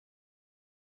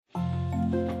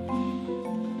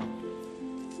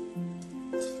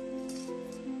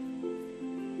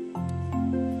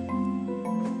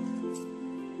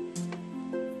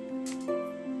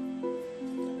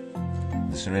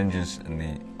syringes and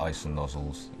the ice and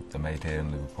nozzles, they're made here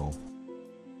in Liverpool.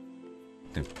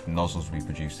 The nozzles we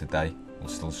produce today will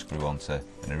still screw onto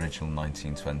an original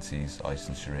 1920s ice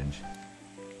and syringe.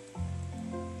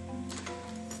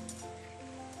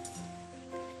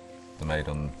 They're made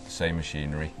on the same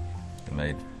machinery, they're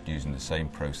made using the same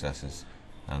processes,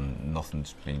 and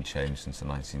nothing's been changed since the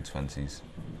 1920s,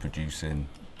 producing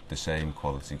the same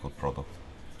quality good product,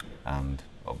 and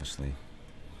obviously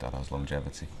that has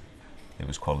longevity. It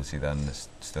was quality then, it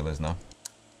still is now.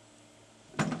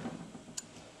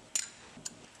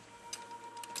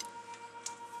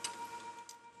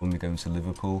 When we go into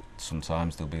Liverpool,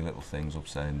 sometimes there'll be little things up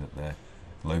saying that they're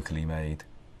locally made,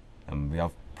 and we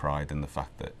have pride in the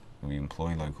fact that we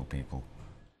employ local people.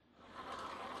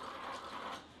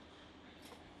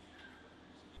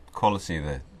 Quality of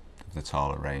the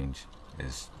Tala range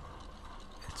it's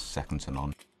second to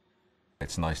none.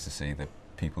 It's nice to see that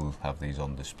people have these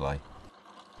on display.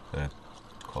 They're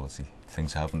quality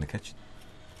things to have in the kitchen.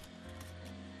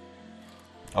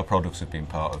 Our products have been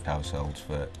part of households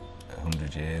for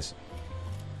 100 years.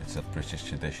 It's a British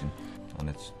tradition, and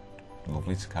it's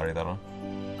lovely to carry that on.